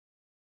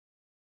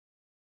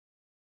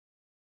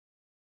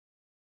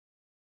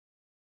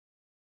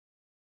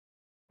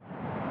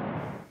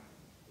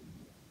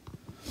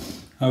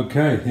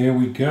Okay, here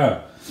we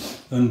go.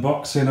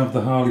 Unboxing of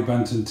the Harley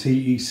Benton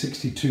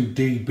TE62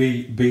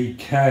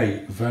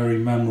 BK. Very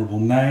memorable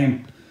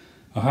name.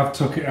 I have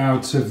took it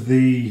out of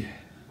the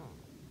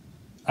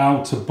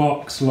outer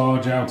box,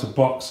 large outer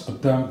box. I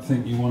don't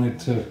think you wanted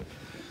to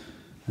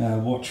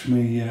watch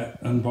me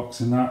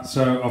unboxing that.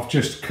 So I've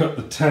just cut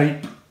the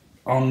tape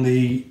on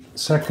the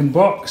second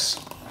box.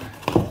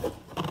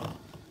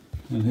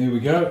 And here we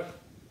go.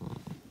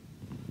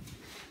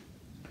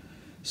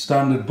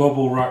 Standard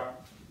bubble wrap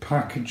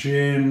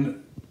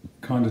packaging,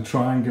 kind of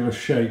triangular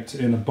shaped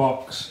in a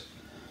box.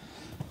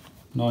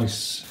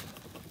 Nice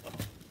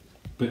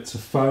bits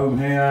of foam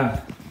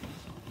here.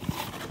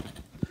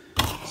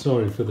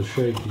 Sorry for the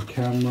shaky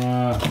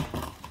camera.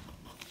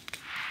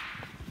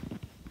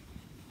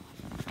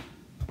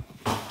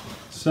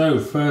 So,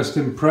 first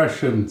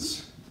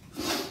impressions.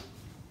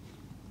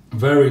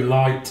 Very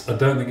light. I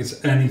don't think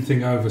it's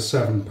anything over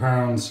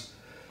 £7.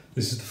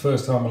 This is the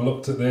first time I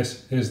looked at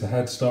this. Here's the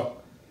headstock.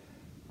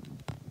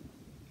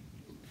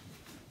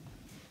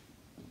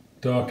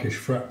 Darkish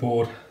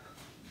fretboard.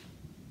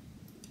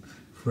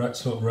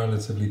 Frets look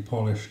relatively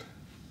polished.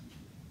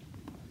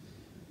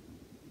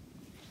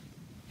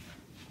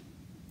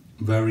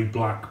 Very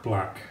black.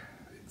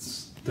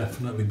 It's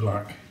definitely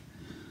black.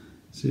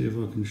 See if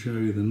I can show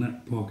you the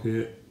neck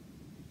pocket.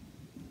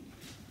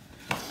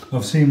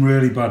 I've seen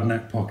really bad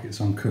neck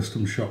pockets on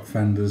custom shop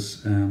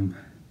fenders.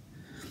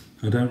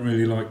 I don't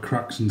really like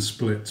cracks and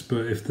splits,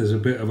 but if there's a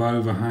bit of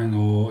overhang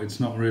or it's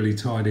not really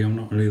tidy, I'm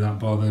not really that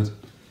bothered.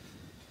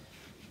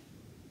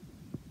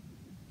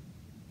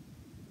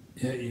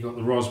 Yeah, you got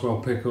the Roswell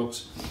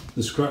pickups.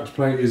 The scratch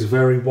plate is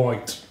very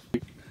white.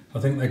 I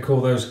think they call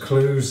those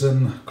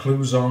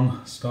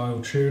Clues-on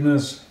style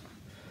tuners.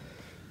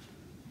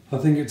 I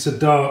think it's a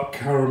dark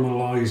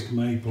caramelized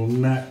maple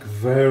neck,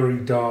 very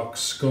dark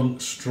skunk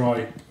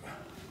stripe,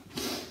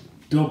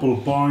 double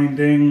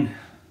binding,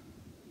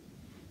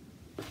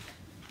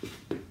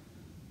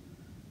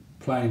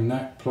 plain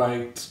neck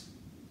plate.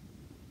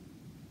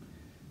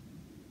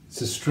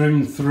 It's a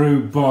string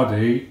through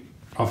body.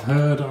 I've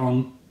heard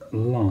online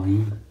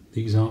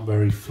these aren't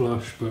very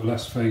flush, but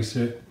let's face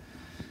it,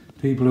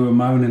 people who are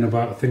moaning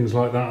about things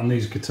like that on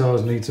these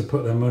guitars need to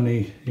put their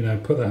money,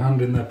 put their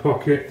hand in their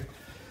pocket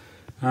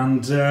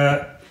and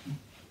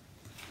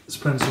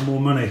spend some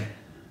more money.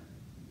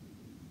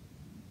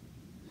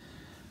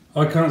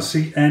 I can't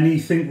see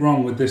anything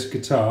wrong with this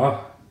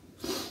guitar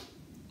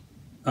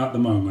at the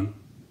moment.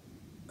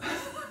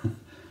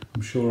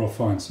 I'm sure I'll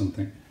find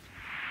something.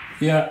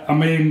 Yeah, I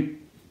mean,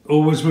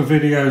 always with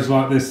videos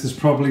like this, there's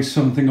probably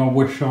something I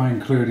wish I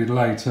included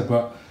later,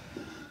 but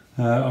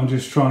I'm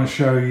just trying to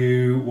show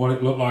you what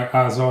it looked like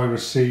as I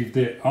received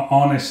it.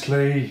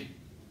 Honestly,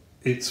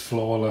 it's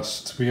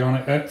flawless, to be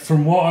honest.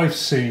 From what I've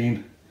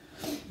seen,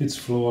 it's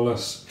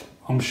flawless.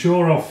 I'm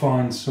sure I'll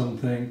find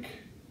something.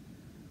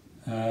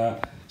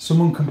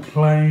 Someone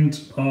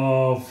complained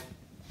of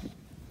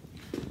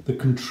the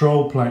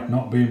control plate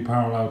not being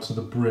parallel to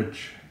the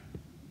bridge.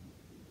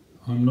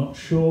 I'm not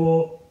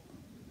sure.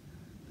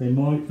 They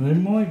might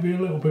be a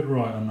little bit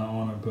right on that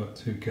one, but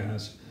who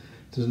cares?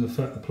 It doesn't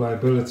affect the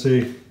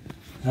playability.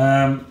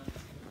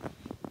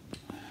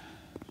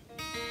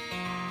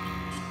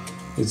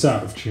 It's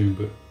out of tune,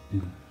 but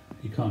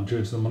you can't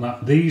judge them on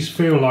that. These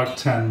feel like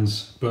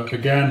 10s, but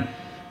again,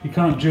 you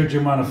can't judge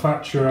a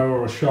manufacturer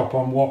or a shop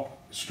on what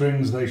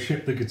strings they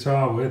ship the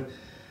guitar with.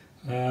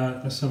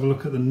 Let's have a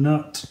look at the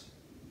nut.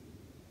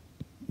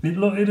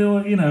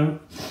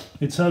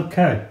 It's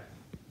okay.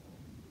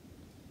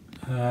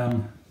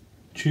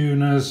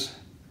 Tuners,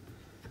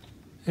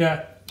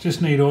 yeah,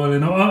 just need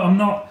oiling. I'm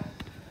not,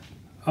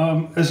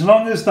 as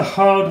long as the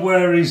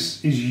hardware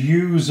is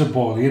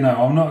usable,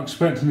 I'm not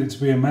expecting it to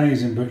be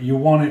amazing, but you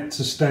want it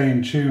to stay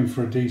in tune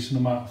for a decent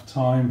amount of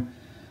time.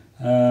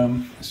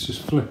 Let's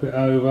just flip it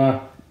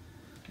over.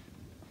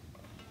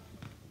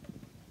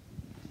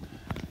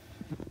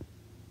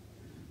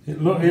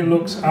 It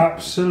looks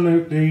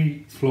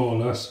absolutely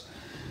flawless.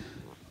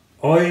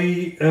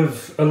 A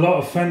lot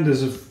of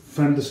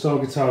Fender style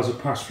guitars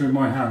have passed through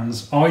my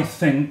hands. I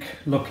think,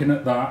 looking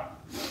at that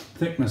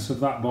thickness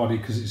of that body,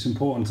 because it's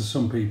important to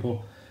some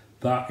people,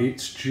 that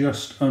it's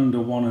just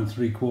under 1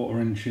 3/4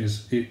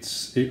 inches.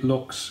 It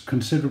looks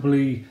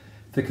considerably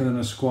thicker than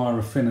a Squire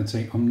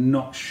Affinity. I'm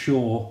not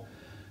sure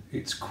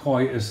it's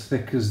quite as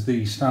thick as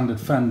the standard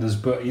Fenders,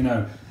 but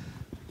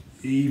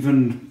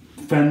even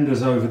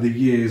Fenders over the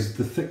years,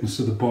 the thickness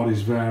of the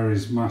bodies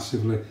varies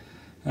massively.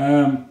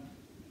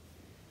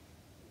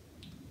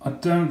 I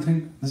don't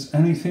think there's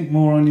anything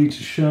more I need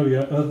to show you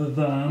other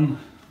than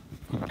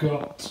I've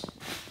got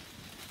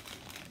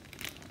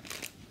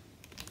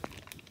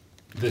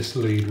this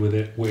lead with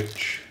it,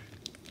 which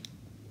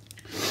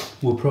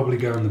will probably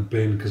go in the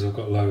bin because I've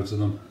got loads of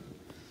them.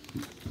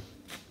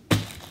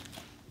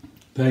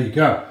 There you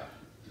go.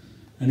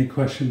 Any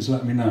questions,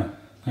 let me know.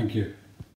 Thank you.